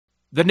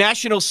The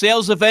national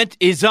sales event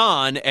is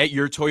on at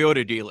your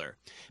Toyota dealer,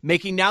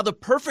 making now the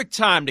perfect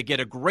time to get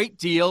a great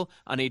deal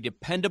on a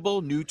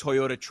dependable new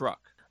Toyota truck.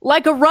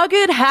 Like a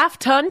rugged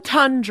half-ton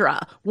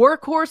Tundra,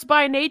 workhorse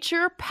by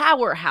nature,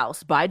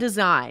 powerhouse by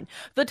design.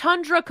 The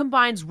Tundra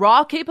combines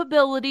raw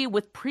capability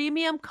with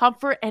premium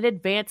comfort and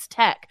advanced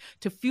tech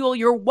to fuel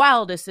your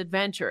wildest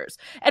adventures.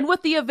 And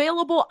with the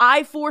available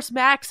iForce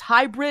Max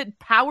hybrid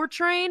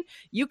powertrain,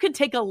 you can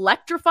take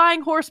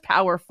electrifying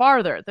horsepower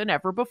farther than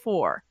ever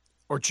before.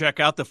 Or check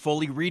out the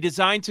fully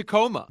redesigned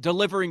Tacoma,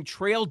 delivering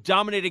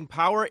trail-dominating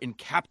power in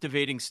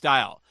captivating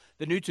style.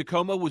 The new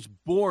Tacoma was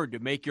born to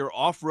make your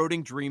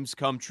off-roading dreams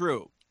come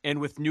true.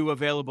 And with new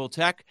available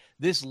tech,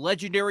 this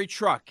legendary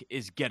truck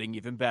is getting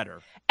even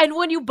better. And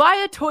when you buy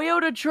a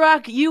Toyota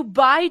truck, you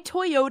buy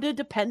Toyota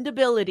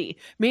dependability,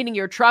 meaning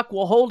your truck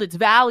will hold its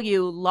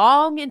value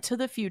long into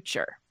the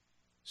future.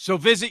 So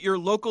visit your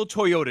local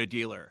Toyota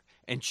dealer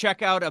and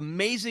check out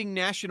amazing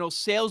national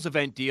sales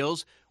event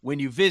deals when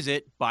you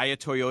visit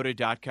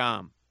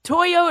buyatoyota.com.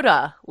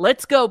 Toyota,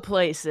 let's go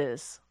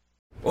places.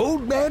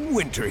 Old Man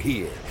Winter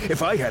here.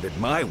 If I had it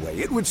my way,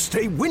 it would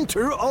stay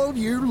winter all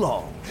year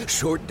long.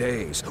 Short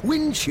days,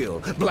 wind chill,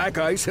 black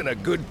ice, and a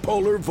good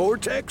polar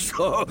vortex.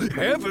 Oh,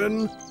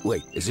 heaven!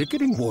 Wait, is it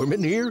getting warm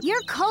in here?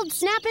 Your cold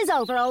snap is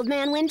over, Old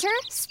Man Winter.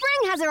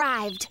 Spring has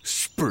arrived.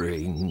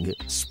 Spring.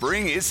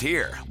 Spring is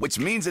here, which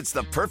means it's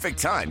the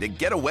perfect time to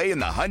get away in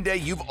the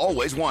Hyundai you've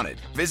always wanted.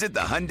 Visit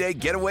the Hyundai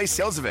Getaway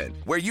Sales Event,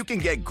 where you can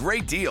get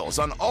great deals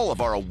on all of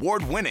our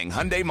award-winning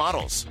Hyundai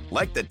models,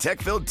 like the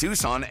tech-filled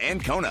Tucson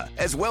and Kona,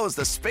 as well as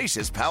the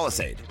spacious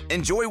Palisade.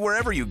 Enjoy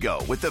wherever you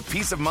go with the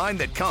peace of mind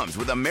that comes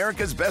with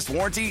America's best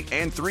warranty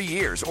and 3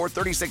 years or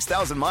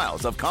 36,000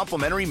 miles of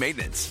complimentary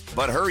maintenance.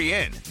 But hurry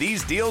in,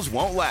 these deals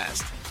won't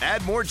last.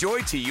 Add more joy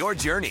to your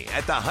journey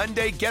at the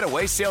Hyundai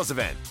Getaway Sales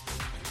Event.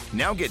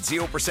 Now get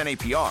 0%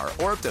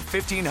 APR or up to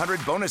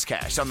 $1,500 bonus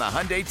cash on the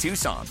Hyundai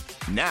Tucson.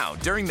 Now,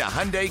 during the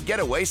Hyundai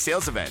Getaway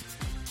Sales Event.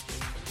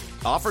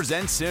 Offers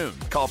end soon.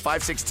 Call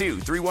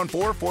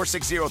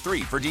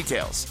 562-314-4603 for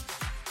details.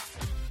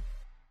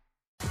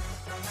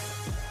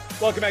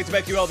 Welcome back to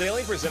BetQL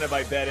Daily, presented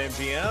by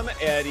BetMGM.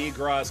 Ed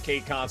Egros,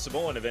 Kate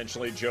Constable, and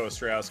eventually Joe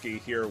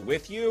Ostrowski here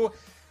with you.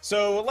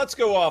 So let's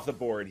go off the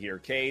board here,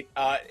 Kate.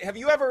 Have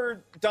you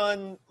ever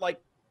done, like,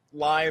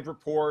 live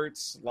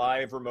reports,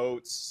 live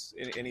remotes,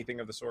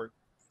 anything of the sort?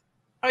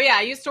 Oh yeah,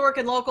 I used to work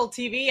in local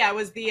TV. I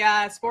was the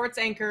sports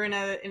anchor in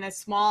a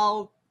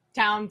small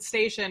town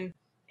station,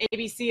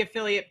 ABC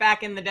affiliate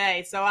back in the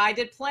day. So I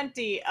did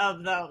plenty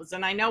of those,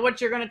 and I know what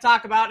you're going to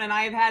talk about, and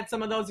I have had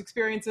some of those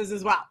experiences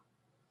as well.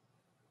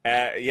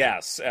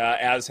 Yes,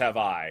 as have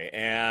I.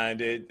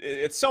 And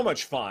it's so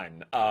much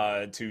fun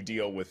to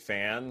deal with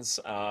fans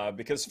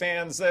because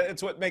fans,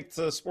 it's what makes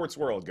the sports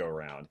world go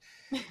around.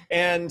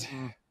 And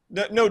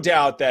no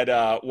doubt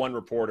that one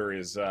reporter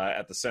is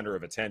at the center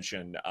of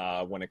attention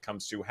when it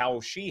comes to how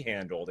she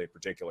handled a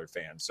particular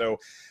fan. So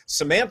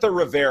Samantha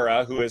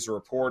Rivera, who is a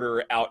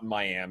reporter out in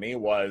Miami,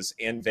 was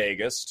in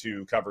Vegas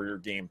to cover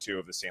Game 2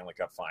 of the Stanley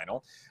Cup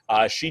Final.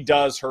 She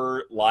does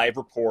her live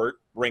report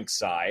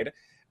rinkside,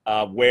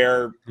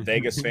 where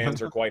Vegas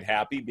fans are quite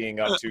happy being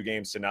up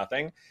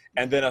 2-0.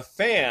 And then a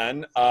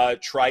fan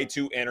tried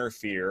to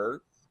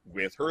interfere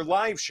with her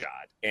live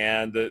shot.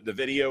 And the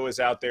video is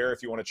out there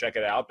if you want to check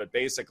it out. But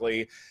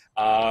basically,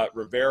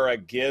 Rivera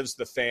gives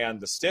the fan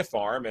the stiff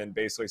arm and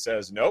basically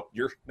says, nope,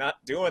 you're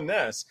not doing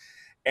this.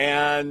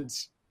 And,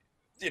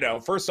 you know,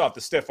 first off,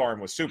 the stiff arm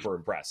was super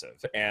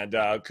impressive. And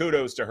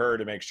kudos to her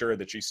to make sure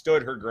that she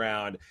stood her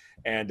ground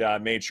and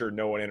made sure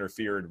no one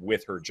interfered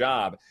with her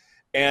job.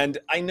 And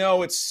I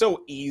know it's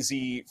so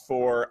easy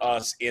for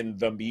us in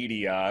the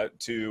media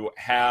to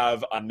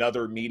have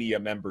another media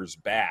member's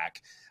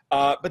back.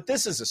 But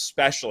this is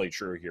especially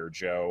true here,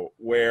 Joe,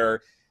 where,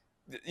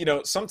 you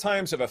know,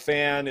 sometimes if a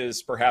fan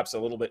is perhaps a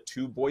little bit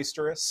too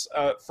boisterous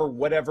for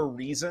whatever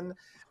reason,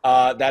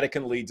 that it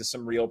can lead to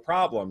some real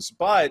problems.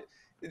 But,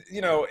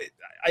 you know,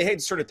 I hate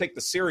to sort of take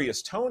the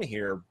serious tone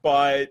here,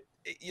 but,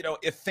 you know,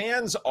 if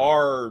fans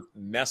are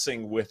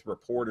messing with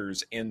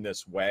reporters in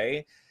this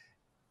way,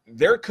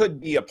 there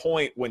could be a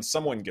point when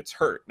someone gets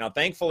hurt. Now,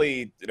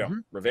 thankfully, you know,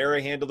 Rivera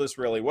handled this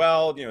really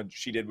well. You know,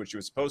 she did what she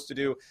was supposed to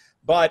do.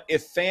 But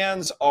if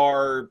fans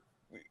are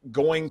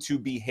going to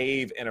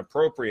behave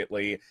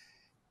inappropriately,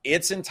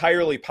 it's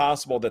entirely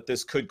possible that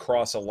this could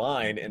cross a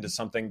line into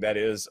something that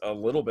is a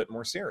little bit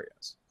more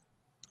serious.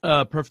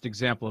 Perfect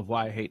example of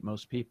why I hate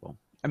most people.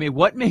 I mean,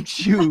 what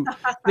makes you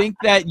think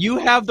that you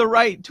have the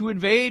right to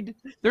invade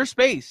their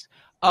space?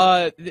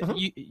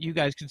 You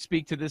guys could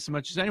speak to this as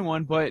much as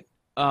anyone, but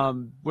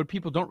what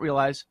people don't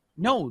realize,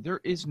 no,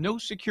 there is no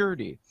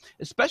security,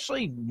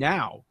 especially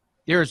now.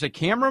 There's a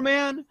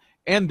cameraman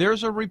and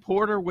there's a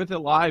reporter with a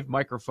live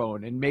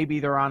microphone, and maybe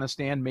they're on a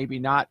stand, maybe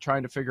not,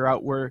 trying to figure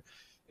out where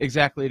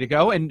exactly to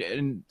go.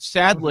 And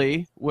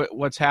sadly,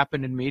 what's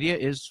happened in media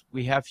is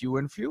we have fewer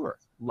and fewer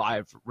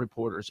live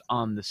reporters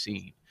on the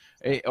scene.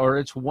 Or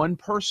it's one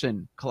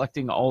person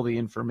collecting all the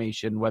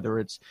information, whether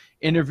it's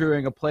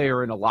interviewing a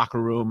player in a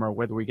locker room or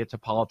whether we get to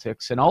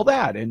politics and all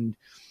that. And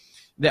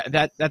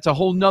that's a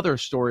whole nother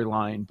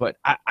storyline. But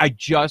I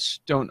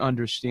just don't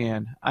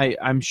understand.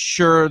 I'm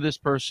sure this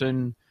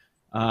person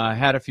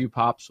had a few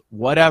pops,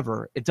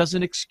 whatever. It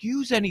doesn't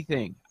excuse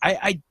anything.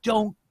 I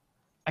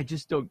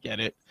just don't get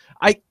it.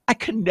 I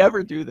can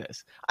never do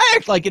this. I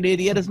act like an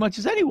idiot as much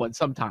as anyone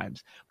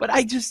sometimes, but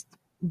I just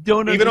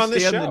don't Even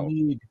understand on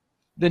this show.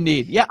 the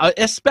need. Yeah,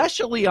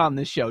 especially on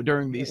this show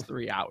during these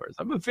 3 hours.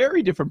 I'm a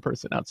very different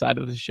person outside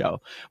of the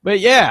show. But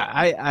yeah,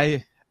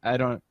 I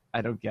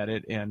don't get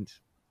it.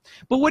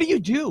 But what do you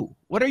do?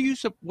 What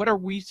are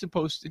we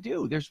supposed to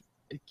do?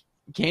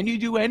 Can you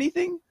do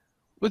anything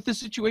with a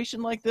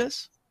situation like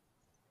this?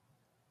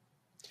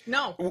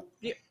 No.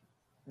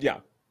 Yeah,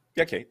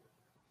 Kate.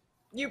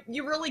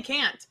 You really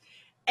can't.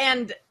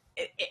 And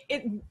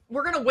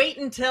we're going to wait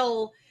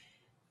until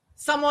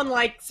someone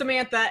like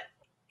Samantha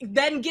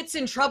then gets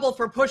in trouble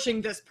for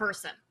pushing this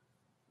person,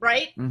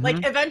 right? Mm-hmm.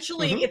 Like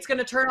eventually it's going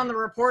to turn on the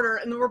reporter,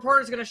 and the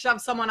reporter's going to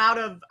shove someone out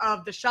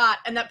of the shot,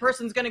 and that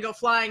person's going to go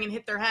flying and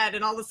hit their head,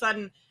 and all of a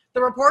sudden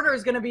the reporter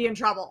is going to be in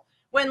trouble.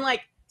 When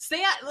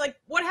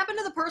what happened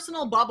to the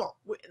personal bubble?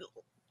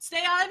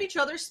 Stay out of each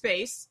other's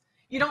space.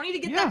 You don't need to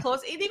get that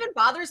close. It even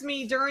bothers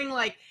me during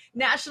like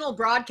national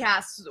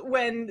broadcasts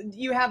when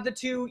you have the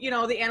two,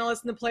 the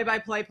analyst and the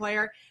play-by-play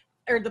player,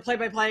 or the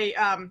play-by-play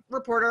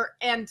reporter,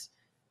 and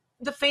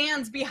the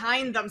fans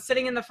behind them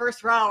sitting in the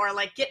first row are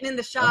like getting in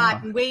the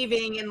shot and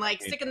waving and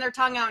like sticking their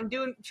tongue out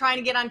and trying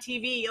to get on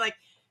TV. Like,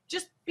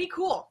 just be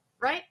cool,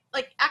 right?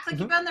 Like, act like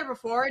you've been there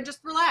before and just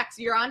relax.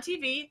 You're on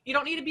TV. You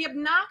don't need to be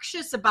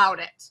obnoxious about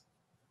it.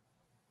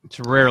 It's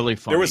rarely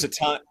funny. There was a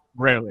time.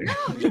 Rarely.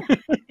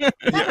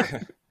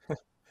 Yeah.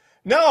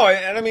 No,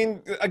 and I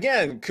mean,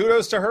 again,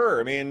 kudos to her.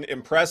 I mean,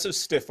 impressive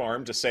stiff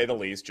arm, to say the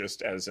least,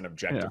 just as an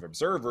objective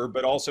observer,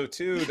 but also,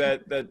 too,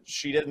 that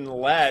she didn't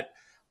let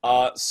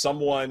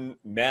someone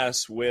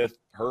mess with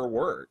her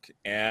work.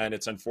 And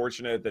it's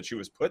unfortunate that she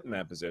was put in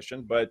that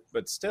position, but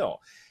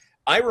still.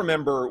 I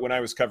remember when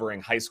I was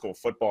covering high school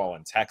football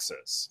in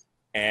Texas,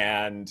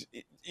 and,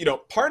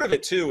 part of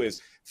it, too,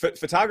 is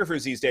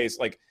photographers these days,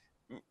 like,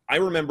 I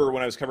remember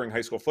when I was covering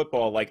high school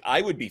football, like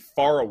I would be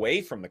far away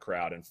from the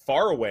crowd and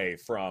far away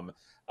from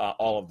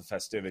all of the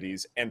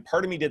festivities. And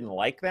part of me didn't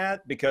like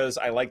that because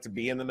I like to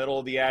be in the middle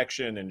of the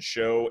action and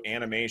show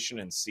animation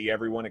and see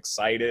everyone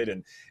excited.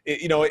 And,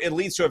 it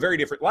leads to a very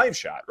different live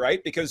shot,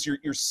 right? Because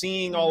you're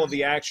seeing all of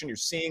the action, you're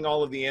seeing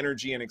all of the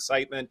energy and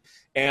excitement.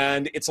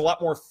 And it's a lot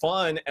more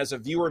fun as a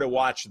viewer to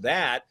watch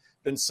that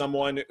than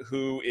someone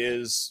who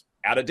is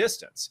at a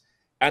distance.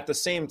 At the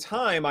same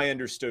time, I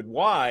understood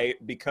why,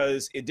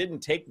 because it didn't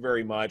take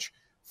very much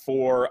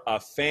for a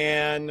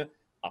fan,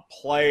 a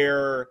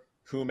player,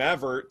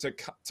 whomever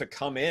to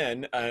come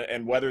in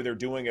and whether they're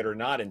doing it or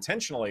not,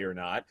 intentionally or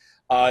not,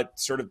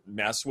 sort of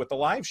mess with the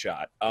live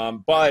shot.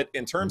 But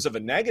in terms of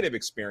a negative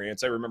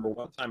experience, I remember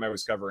one time I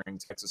was covering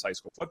Texas high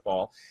school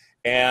football,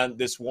 and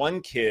this one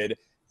kid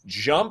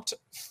jumped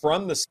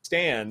from the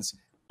stands.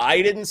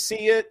 I didn't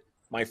see it.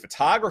 My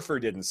photographer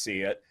didn't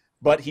see it.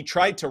 But he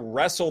tried to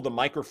wrestle the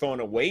microphone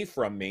away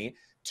from me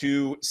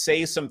to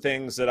say some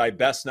things that I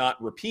best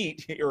not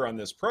repeat here on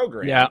this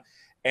program. Yeah.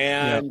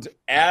 And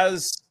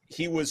as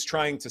he was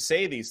trying to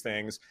say these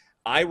things,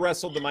 I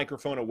wrestled the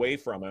microphone away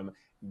from him,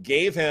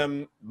 gave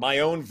him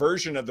my own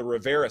version of the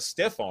Rivera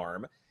stiff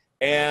arm,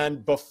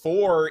 and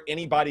before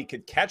anybody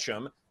could catch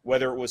him,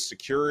 whether it was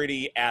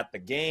security at the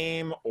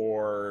game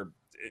or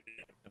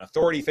an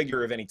authority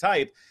figure of any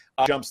type,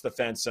 jumps the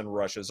fence and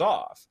rushes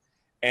off.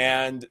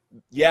 And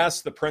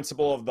yes, the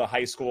principal of the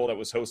high school that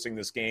was hosting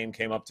this game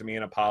came up to me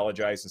and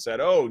apologized and said,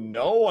 "Oh,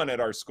 no one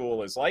at our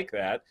school is like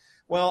that."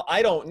 Well,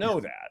 I don't know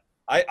that.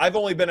 I've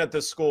only been at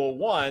this school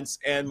once,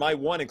 and my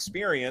one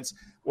experience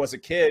was a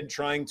kid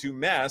trying to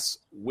mess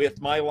with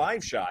my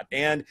live shot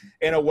and,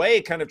 in a way,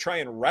 kind of try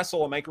and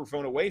wrestle a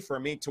microphone away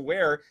from me to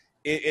where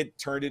it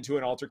turned into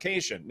an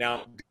altercation.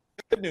 Now,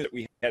 good news that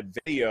we had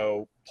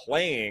video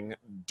playing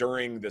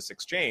during this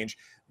exchange.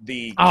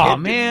 The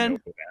kid didn't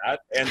know that.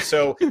 And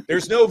so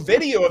there's no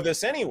video of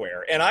this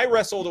anywhere. And I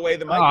wrestled away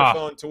the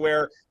microphone to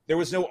where there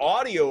was no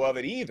audio of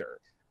it either.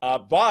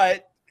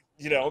 But,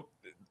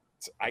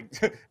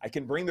 I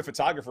can bring the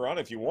photographer on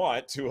if you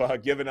want to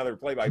give another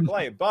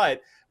play-by-play.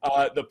 But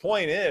the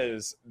point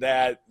is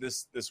that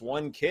this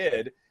one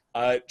kid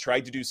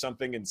tried to do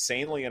something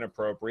insanely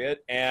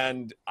inappropriate,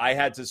 and I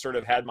had to sort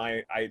of have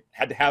my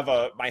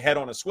head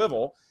on a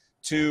swivel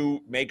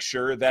to make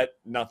sure that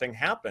nothing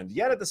happened.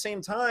 Yet at the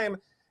same time,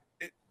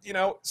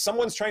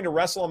 someone's trying to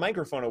wrestle a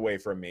microphone away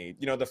from me.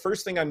 The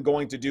first thing I'm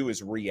going to do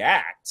is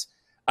react.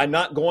 I'm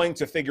not going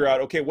to figure out,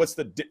 okay, what's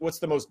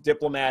the most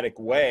diplomatic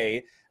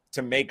way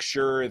to make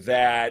sure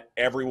that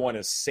everyone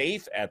is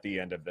safe at the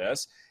end of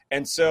this.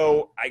 And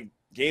so I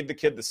gave the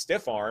kid the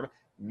stiff arm,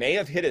 may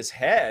have hit his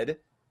head.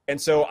 And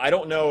so I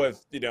don't know if,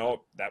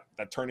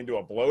 that turned into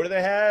a blow to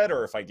the head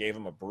or if I gave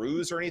him a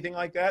bruise or anything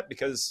like that,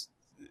 because,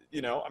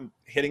 I'm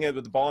hitting it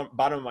with the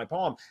bottom of my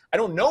palm. I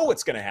don't know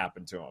what's going to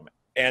happen to him.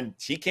 And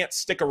he can't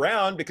stick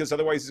around because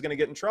otherwise he's going to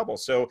get in trouble.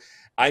 So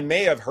I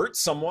may have hurt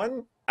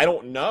someone. I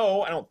don't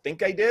know. I don't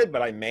think I did,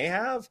 but I may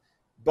have.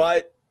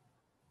 but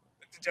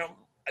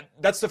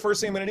that's the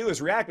first thing I'm going to do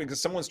is react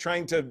because someone's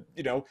trying to,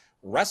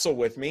 wrestle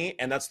with me.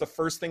 And that's the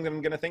first thing that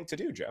I'm going to think to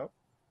do, Joe.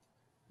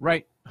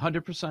 Right.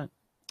 100%.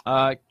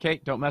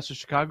 Kate, don't mess with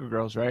Chicago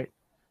girls, right?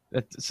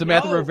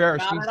 Samantha Rivera,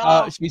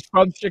 she's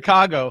from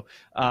Chicago,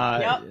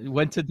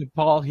 went to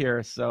DePaul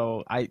here.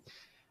 So I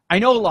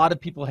know a lot of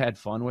people had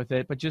fun with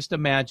it, but just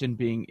imagine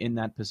being in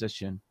that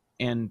position.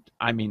 And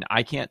I mean,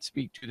 I can't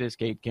speak to this,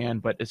 Kate can,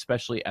 but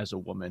especially as a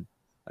woman,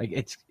 like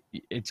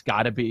it's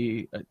got to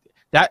be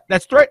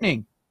that's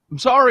threatening. I'm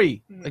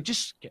sorry. Like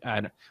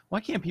why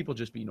can't people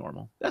just be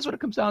normal? That's what it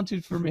comes down to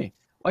for me.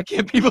 Why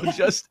can't people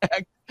just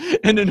act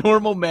in a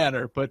normal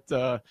manner? But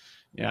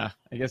yeah,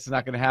 I guess it's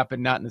not going to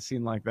happen. Not in a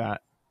scene like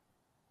that.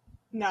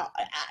 No,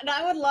 and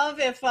I would love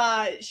if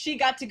she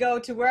got to go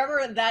to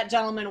wherever that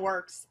gentleman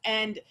works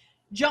and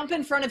jump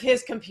in front of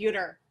his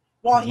computer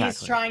while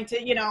he's trying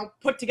to,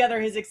 put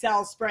together his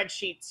Excel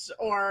spreadsheets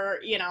or,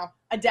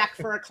 a deck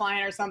for a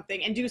client or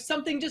something and do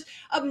something just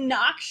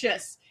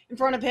obnoxious in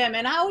front of him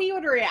and how he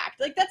would react.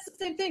 Like, that's the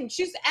same thing.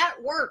 She's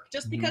at work.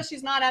 Just because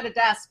she's not at a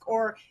desk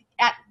or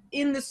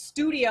in the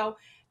studio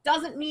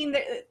doesn't mean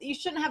that you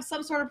shouldn't have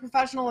some sort of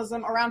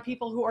professionalism around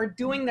people who are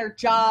doing their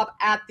job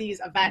at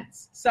these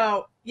events.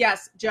 So,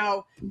 yes,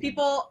 Joe,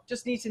 people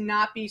just need to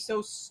not be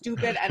so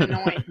stupid and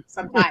annoying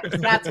sometimes.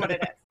 That's what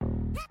it is.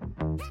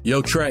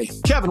 Yo, Trey.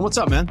 Kevin, what's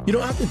up, man?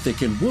 I've been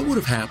thinking, what would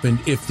have happened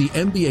if the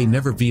NBA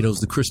never vetoes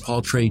the Chris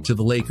Paul trade to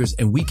the Lakers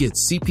and we get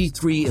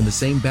CP3 in the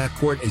same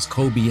backcourt as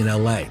Kobe in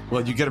LA?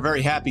 Well, you get a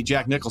very happy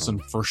Jack Nicholson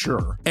for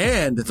sure.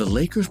 And the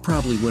Lakers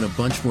probably win a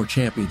bunch more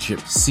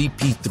championships.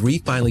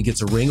 CP3 finally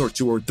gets a ring or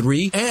two or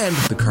three, and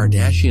the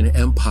Kardashian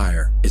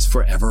empire is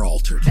forever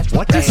altered.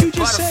 What did you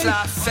just say?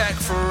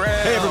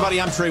 Hey,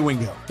 everybody, I'm Trey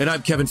Wingo. And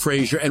I'm Kevin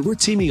Frazier, and we're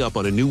teaming up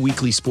on a new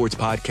weekly sports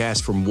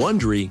podcast from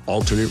Wondery,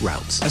 Alternate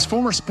Routes. As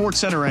former Sports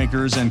Center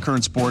anchors and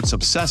current sports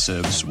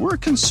obsessives, we're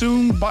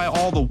consumed by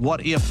all the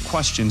what-if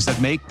questions that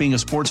make being a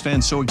sports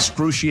fan so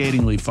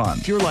excruciatingly fun.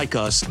 If you're like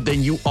us,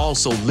 then you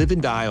also live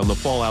and die on the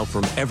fallout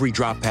from every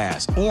drop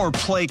pass. Or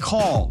play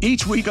call.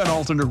 Each week on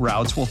Alternate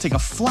Routes, we'll take a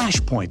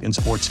flashpoint in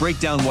sports, break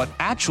down what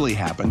actually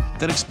happened,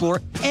 then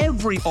explore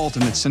every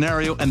alternate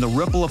scenario and the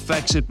ripple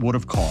effects it would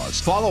have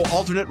caused. Follow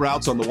Alternate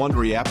Routes on the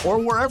Wondery app or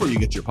wherever you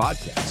get your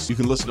podcasts. You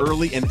can listen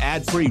early and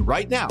ad-free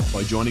right now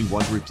by joining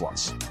Wondery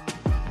Plus.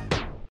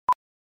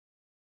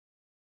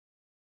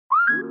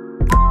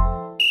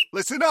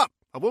 Listen up.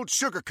 I won't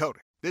sugarcoat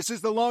it. This is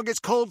the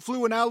longest cold,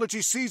 flu, and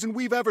allergy season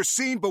we've ever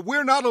seen, but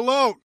we're not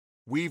alone.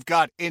 We've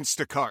got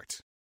Instacart.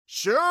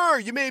 Sure,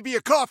 you may be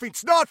a coughing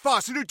snot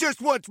faucet who just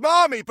wants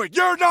mommy, but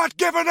you're not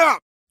giving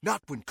up.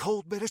 Not when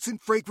cold medicine,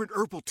 fragrant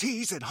herbal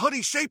teas, and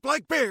honey shaped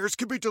like bears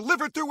can be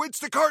delivered through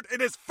Instacart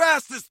in as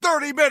fast as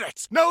 30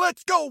 minutes. Now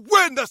let's go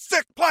win the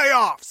sick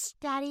playoffs.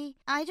 Daddy,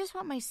 I just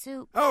want my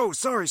soup. Oh,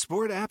 sorry,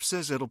 Sport. App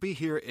says it'll be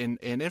here in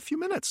a few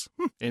minutes.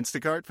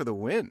 Instacart for the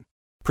win.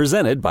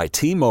 Presented by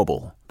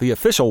T-Mobile, the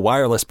official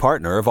wireless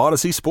partner of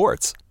Odyssey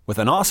Sports. With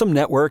an awesome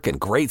network and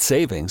great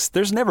savings,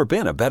 there's never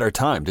been a better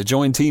time to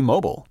join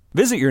T-Mobile.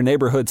 Visit your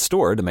neighborhood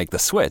store to make the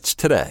switch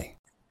today.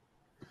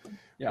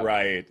 Yeah.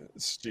 Right.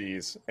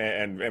 Jeez.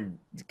 And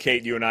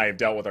Kate, you and I have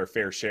dealt with our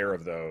fair share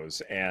of those.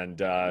 And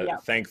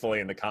thankfully,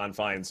 in the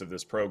confines of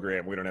this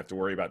program, we don't have to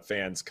worry about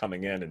fans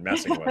coming in and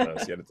messing with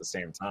us. Yet at the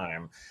same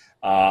time,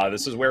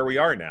 this is where we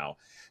are now.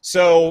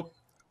 So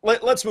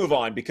let's move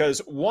on, because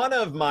one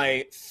of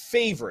my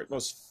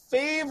most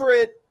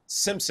favorite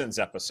Simpsons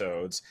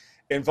episodes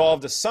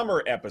involved a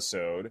summer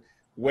episode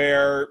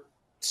where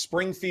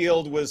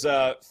Springfield was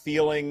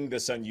feeling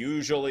this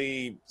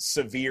unusually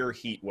severe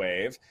heat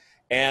wave,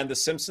 and the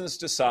Simpsons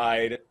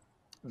decide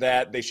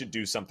that they should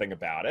do something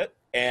about it.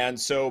 And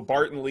so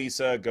Bart and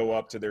Lisa go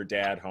up to their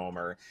dad,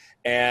 Homer,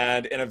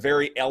 and in a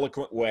very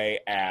eloquent way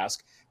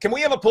ask, "Can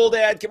we have a pool,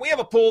 Dad? Can we have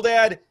a pool,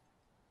 Dad?"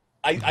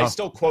 I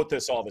still quote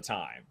this all the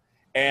time.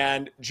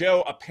 And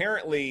Joe,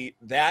 apparently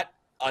that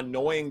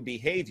annoying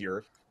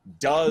behavior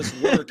does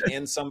work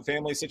in some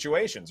family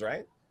situations,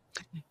 right?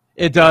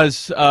 It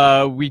does.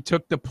 We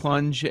took the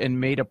plunge and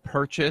made a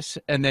purchase,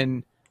 and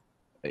then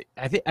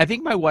I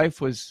think my wife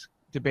was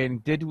debating,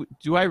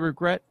 do I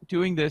regret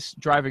doing this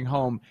driving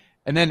home?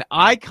 And then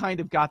I kind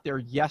of got there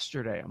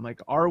yesterday. I'm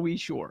like, are we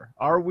sure?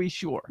 Are we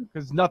sure?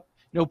 Because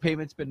no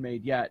payment's been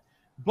made yet.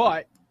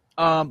 But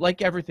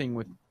like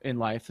everything in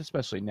life,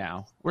 especially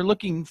now, we're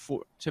looking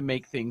to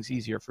make things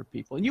easier for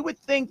people. And you would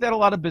think that a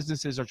lot of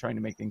businesses are trying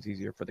to make things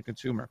easier for the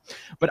consumer.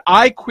 But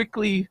I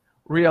quickly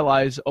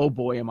realized, oh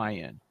boy, am I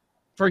in.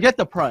 Forget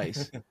the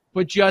price,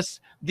 but just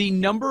the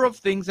number of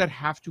things that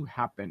have to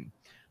happen.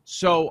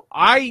 So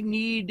I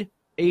need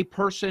a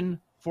person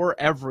for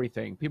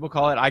everything. People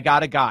call it, I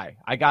got a guy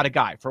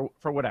for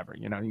whatever.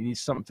 You need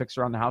something fixed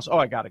around the house. Oh,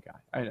 I got a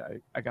guy.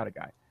 I got a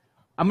guy.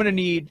 I'm going to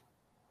need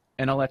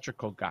an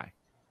electrical guy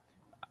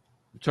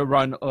to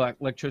run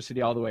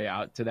electricity all the way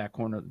out to that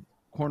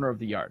corner of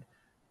the yard.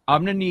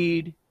 I'm going to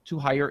need to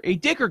hire a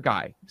digger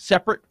guy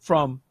separate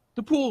from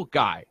the pool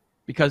guy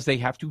because they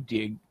have to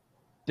dig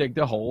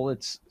the hole.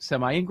 It's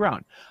semi in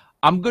ground.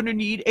 I'm going to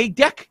need a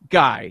deck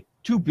guy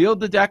to build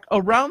the deck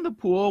around the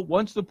pool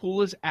once the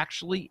pool is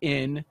actually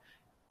in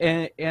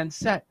and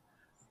set.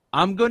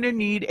 I'm going to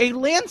need a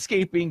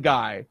landscaping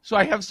guy so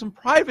I have some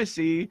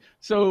privacy,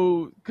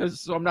 so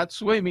I'm not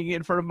swimming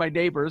in front of my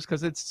neighbors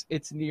because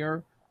it's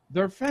near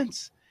their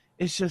fence.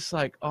 It's just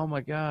like, oh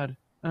my God,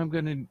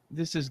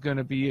 this is going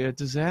to be a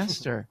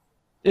disaster,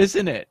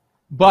 isn't it?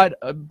 But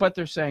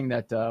they're saying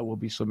that we'll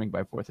be swimming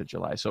by 4th of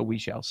July, so we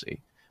shall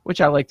see,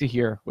 which I like to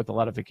hear with a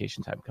lot of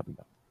vacation time coming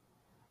up.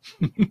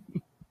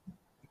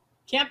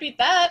 Can't beat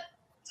that.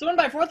 Swimming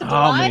by 4th of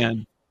July. Oh,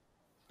 man.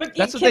 But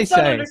that's what kids they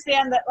don't say.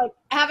 understand that, like,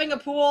 having a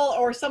pool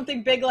or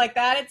something big like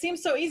that, it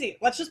seems so easy.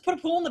 Let's just put a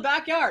pool in the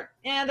backyard.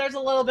 And there's a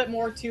little bit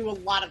more to a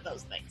lot of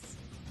those things.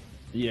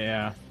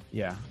 Yeah.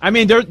 I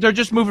mean, they're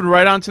just moving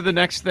right on to the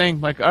next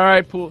thing. Like, all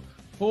right,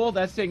 pool,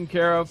 that's taken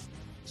care of.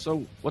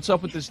 So what's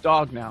up with this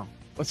dog now?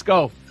 Let's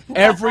go.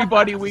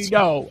 Everybody we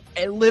know,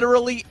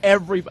 literally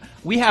everybody.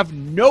 We have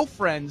no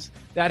friends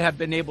that have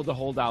been able to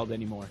hold out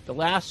anymore. The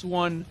last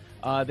one,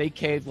 they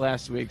caved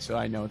last week, so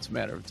I know it's a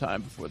matter of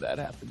time before that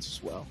happens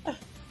as well.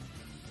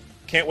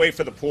 Can't wait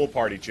for the pool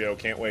party, Joe.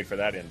 Can't wait for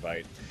that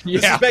invite. Yeah.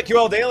 This is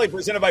BetQL Daily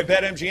presented by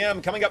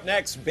BetMGM. Coming up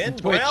next, Ben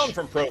Twitch. Brown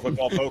from Pro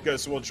Football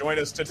Focus will join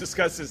us to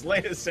discuss his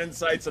latest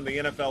insights on the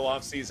NFL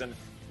offseason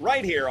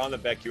right here on the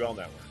BetQL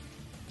Network.